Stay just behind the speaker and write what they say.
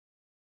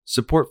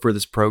Support for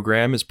this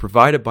program is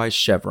provided by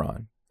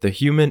Chevron, the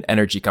human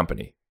energy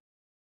company.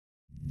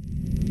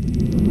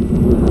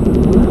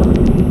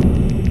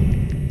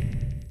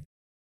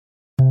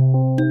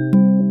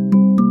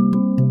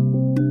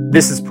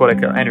 This is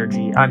Politico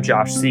Energy. I'm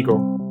Josh Siegel.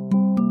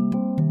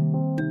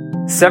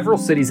 Several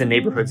cities and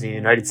neighborhoods in the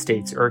United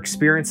States are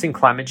experiencing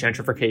climate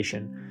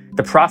gentrification,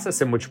 the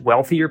process in which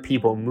wealthier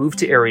people move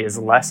to areas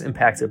less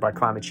impacted by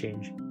climate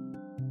change.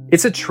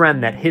 It's a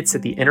trend that hits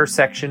at the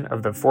intersection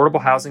of the affordable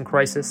housing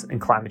crisis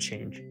and climate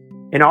change.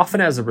 And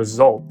often as a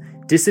result,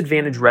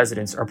 disadvantaged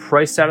residents are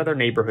priced out of their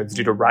neighborhoods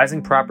due to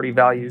rising property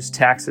values,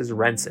 taxes,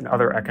 rents, and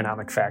other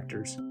economic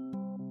factors.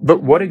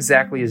 But what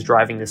exactly is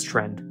driving this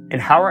trend,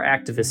 and how are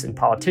activists and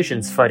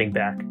politicians fighting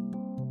back?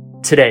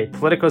 Today,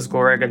 Politico's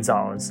Gloria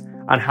Gonzalez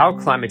on how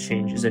climate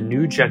change is a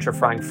new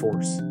gentrifying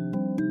force.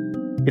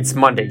 It's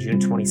Monday, June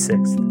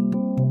 26th.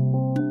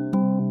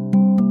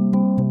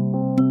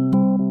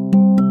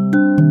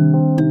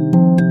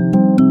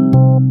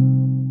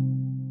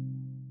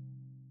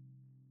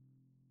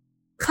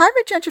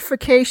 Climate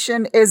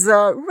gentrification is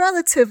a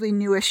relatively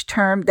newish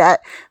term that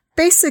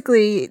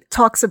basically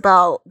talks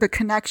about the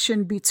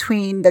connection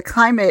between the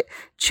climate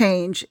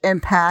change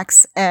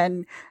impacts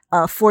and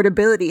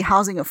affordability,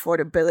 housing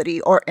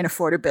affordability or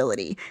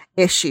inaffordability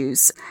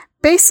issues.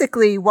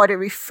 Basically, what it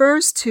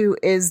refers to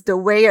is the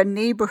way a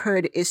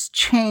neighborhood is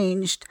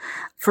changed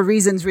for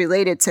reasons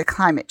related to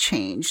climate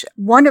change.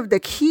 One of the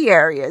key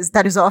areas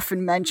that is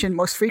often mentioned,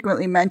 most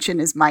frequently mentioned,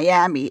 is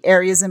Miami.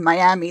 Areas in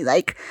Miami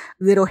like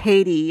Little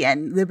Haiti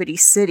and Liberty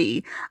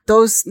City.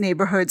 Those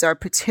neighborhoods are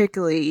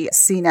particularly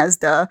seen as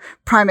the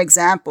prime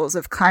examples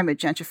of climate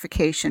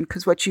gentrification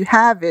because what you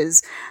have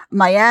is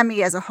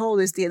Miami as a whole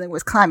is dealing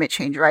with climate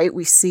change, right?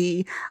 We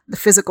see the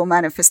physical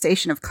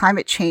manifestation of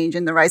climate change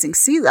in the rising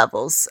sea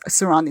levels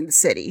surrounding the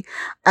city.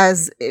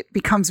 As it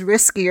becomes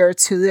riskier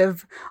to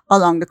live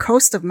along the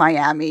coast of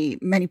Miami,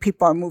 many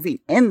people are moving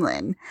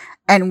inland.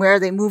 And where are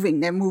they moving?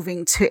 They're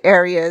moving to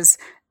areas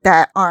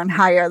that are in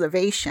higher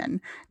elevation,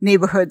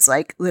 neighborhoods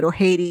like Little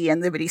Haiti and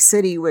Liberty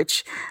City,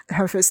 which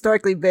have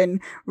historically been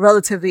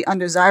relatively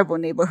undesirable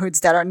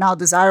neighborhoods that are now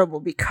desirable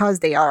because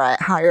they are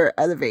at higher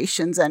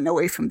elevations and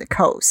away from the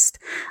coast.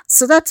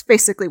 So that's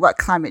basically what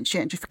climate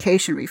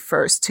gentrification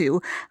refers to,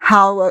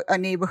 how a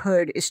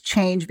neighborhood is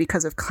changed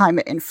because of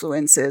climate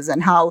influences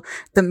and how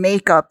the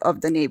makeup of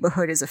the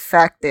neighborhood is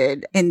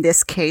affected, in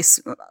this case,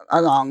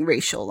 along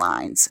racial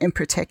lines in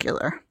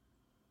particular.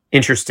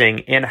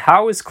 Interesting. And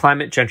how is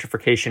climate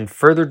gentrification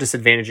further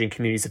disadvantaging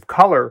communities of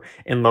color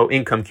and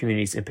low-income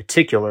communities in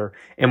particular?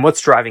 And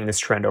what's driving this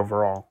trend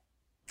overall?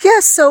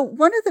 Yeah, so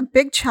one of the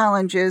big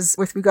challenges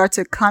with regard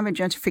to climate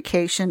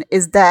gentrification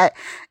is that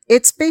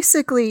it's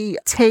basically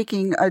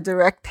taking a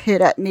direct hit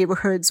at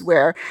neighborhoods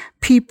where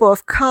people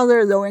of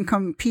color,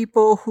 low-income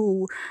people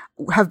who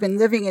have been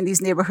living in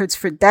these neighborhoods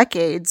for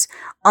decades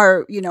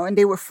are, and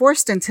they were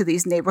forced into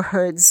these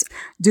neighborhoods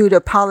due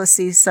to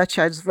policies such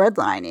as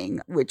redlining,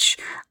 which,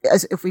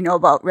 as if we know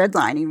about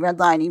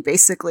redlining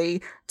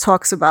basically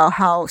talks about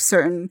how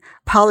certain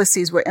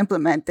policies were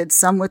implemented,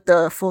 some with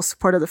the full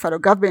support of the federal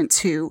government,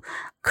 to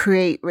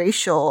create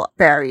racial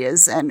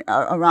barriers and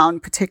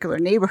around particular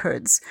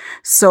neighborhoods.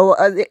 So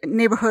a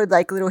neighborhood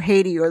like Little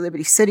Haiti or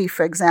Liberty City,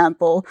 for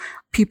example,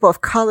 people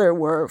of color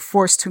were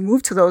forced to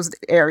move to those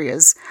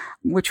areas,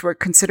 which were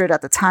considered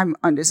at the time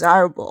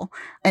undesirable.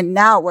 And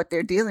now what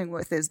they're dealing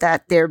with is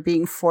that they're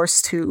being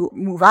forced to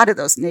move out of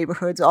those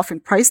neighborhoods, often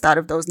priced out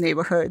of those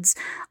neighborhoods.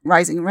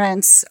 Rising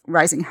rents,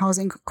 rising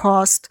housing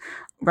costs,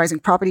 rising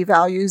property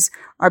values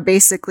are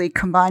basically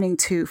combining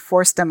to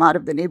force them out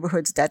of the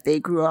neighborhoods that they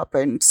grew up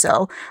in.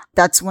 So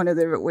that's one of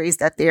the ways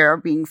that they are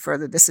being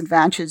further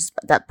disadvantaged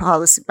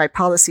by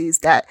policies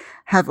that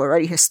have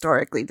already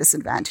historically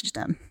disadvantaged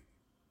them.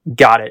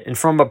 Got it. And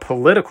from a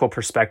political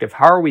perspective,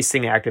 how are we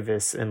seeing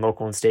activists and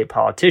local and state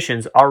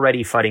politicians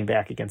already fighting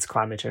back against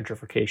climate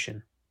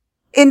gentrification?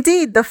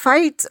 Indeed, the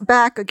fight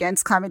back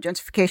against climate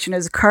gentrification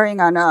is occurring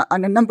on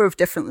a number of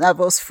different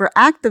levels. For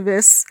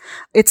activists,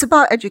 it's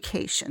about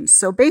education.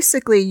 So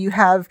basically, you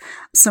have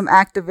some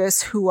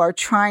activists who are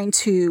trying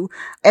to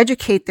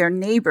educate their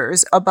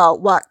neighbors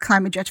about what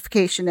climate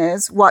gentrification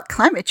is,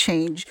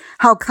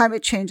 how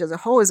climate change as a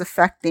whole is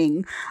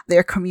affecting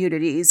their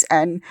communities,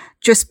 and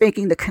just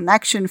making the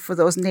connection for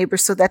those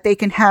neighbors so that they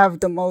can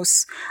have the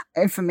most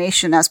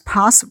information as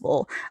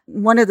possible.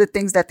 One of the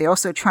things that they're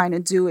also trying to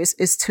do is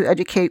to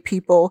educate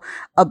people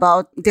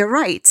about their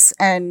rights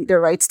and their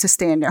rights to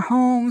stay in their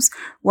homes,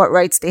 what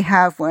rights they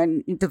have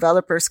when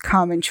developers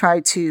come and try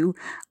to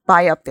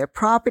buy up their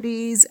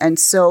properties. And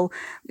so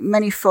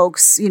many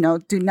folks,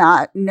 do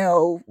not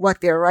know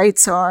what their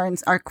rights are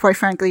and are, quite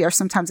frankly, are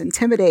sometimes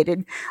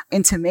intimidated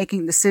into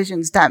making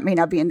decisions that may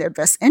not be in their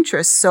best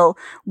interest. So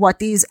what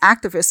these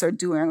activists are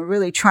doing are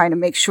really trying to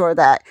make sure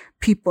that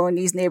people in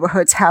these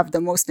neighborhoods have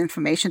the most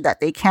information that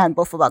they can,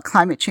 both about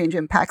climate change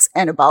impacts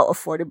and about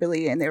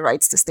affordability and their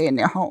rights to stay in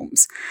their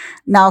homes.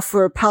 Now,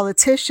 for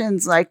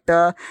politicians like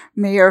the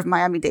mayor of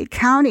Miami-Dade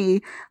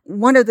County,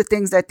 one of the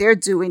things that they're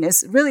doing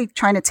is really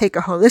trying to take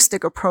a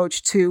holistic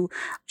approach to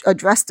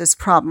address this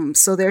problem.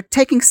 So they're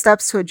taking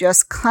steps to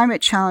address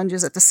climate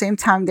challenges. At the same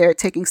time, they're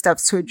taking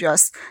steps to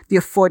address the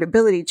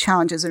affordability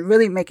challenges and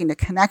really making the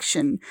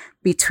connection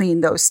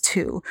between those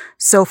two.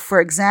 So, for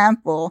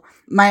example,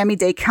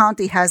 Miami-Dade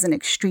County has an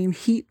extreme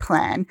heat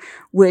plan,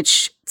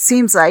 which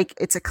seems like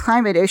it's a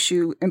climate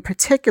issue in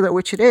particular,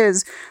 which it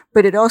is,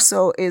 but it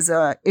also is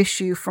a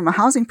issue from a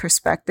housing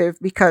perspective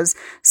because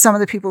some of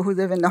the people who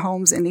live in the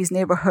homes in these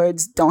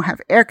neighborhoods don't have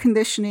air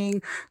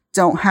conditioning,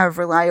 don't have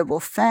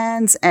reliable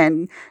fans,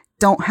 and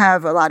don't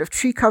have a lot of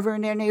tree cover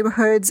in their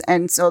neighborhoods.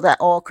 And so that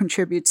all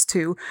contributes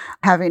to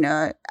having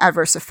an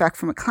adverse effect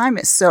from a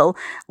climate. So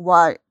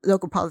what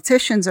local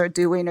politicians are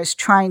doing is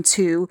trying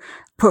to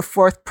put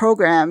forth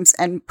programs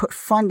and put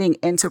funding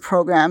into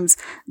programs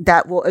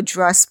that will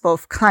address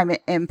both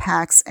climate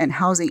impacts and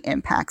housing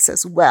impacts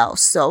as well.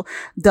 So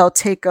they'll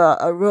take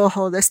a real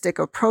holistic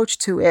approach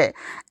to it.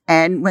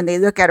 And when they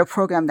look at a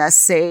program that,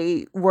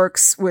 say,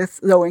 works with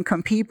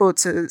low-income people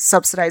to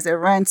subsidize their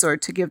rents or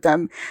to give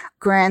them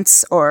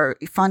grants or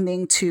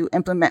funding to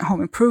implement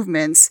home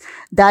improvements,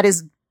 that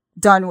is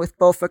done with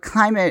both a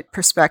climate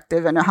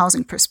perspective and a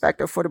housing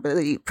perspective,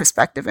 affordability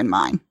perspective in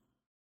mind.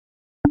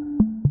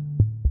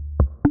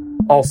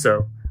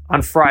 Also,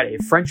 on Friday,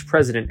 French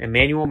President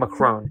Emmanuel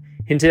Macron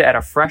hinted at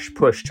a fresh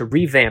push to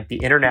revamp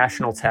the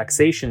international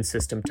taxation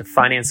system to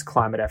finance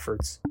climate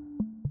efforts.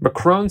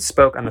 Macron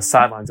spoke on the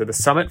sidelines of the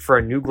Summit for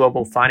a New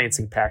Global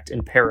Financing Pact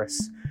in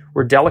Paris,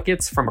 where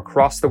delegates from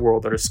across the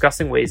world are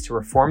discussing ways to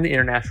reform the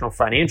international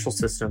financial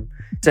system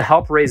to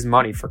help raise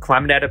money for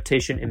climate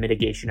adaptation and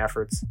mitigation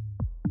efforts.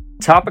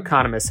 Top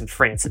economists in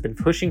France have been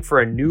pushing for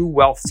a new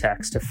wealth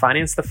tax to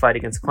finance the fight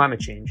against climate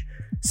change,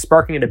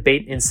 sparking a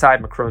debate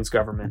inside Macron's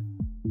government.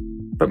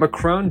 But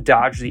Macron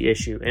dodged the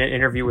issue in an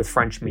interview with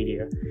French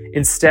media,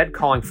 instead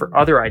calling for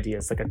other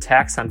ideas like a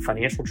tax on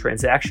financial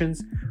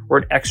transactions or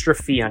an extra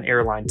fee on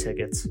airline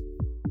tickets.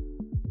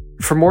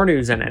 For more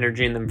news on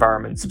energy and the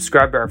environment,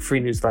 subscribe to our free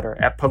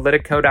newsletter at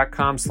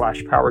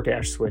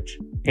politico.com/power-switch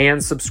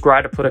and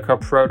subscribe to Politico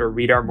Pro to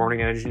read our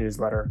morning energy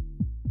newsletter.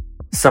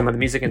 Some of the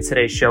music in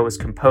today's show is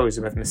composed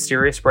with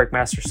Mysterious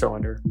Breakmaster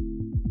Cylinder.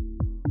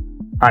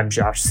 I'm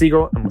Josh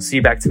Siegel, and we'll see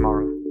you back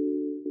tomorrow.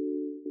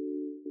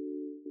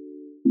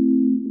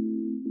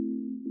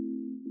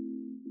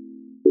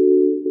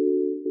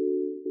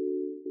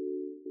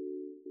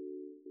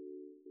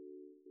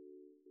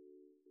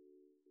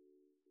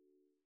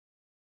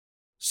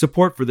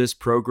 Support for this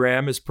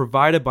program is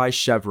provided by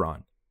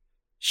Chevron.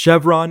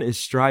 Chevron is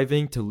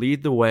striving to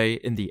lead the way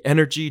in the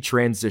energy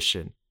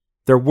transition.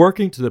 They're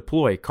working to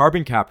deploy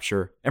carbon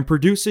capture and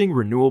producing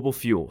renewable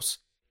fuels,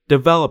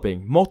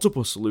 developing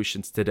multiple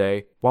solutions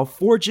today while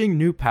forging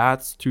new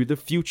paths to the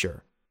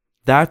future.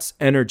 That's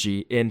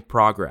energy in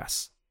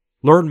progress.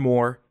 Learn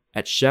more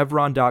at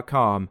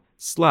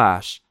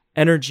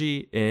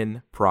chevron.com/energy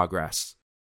in progress.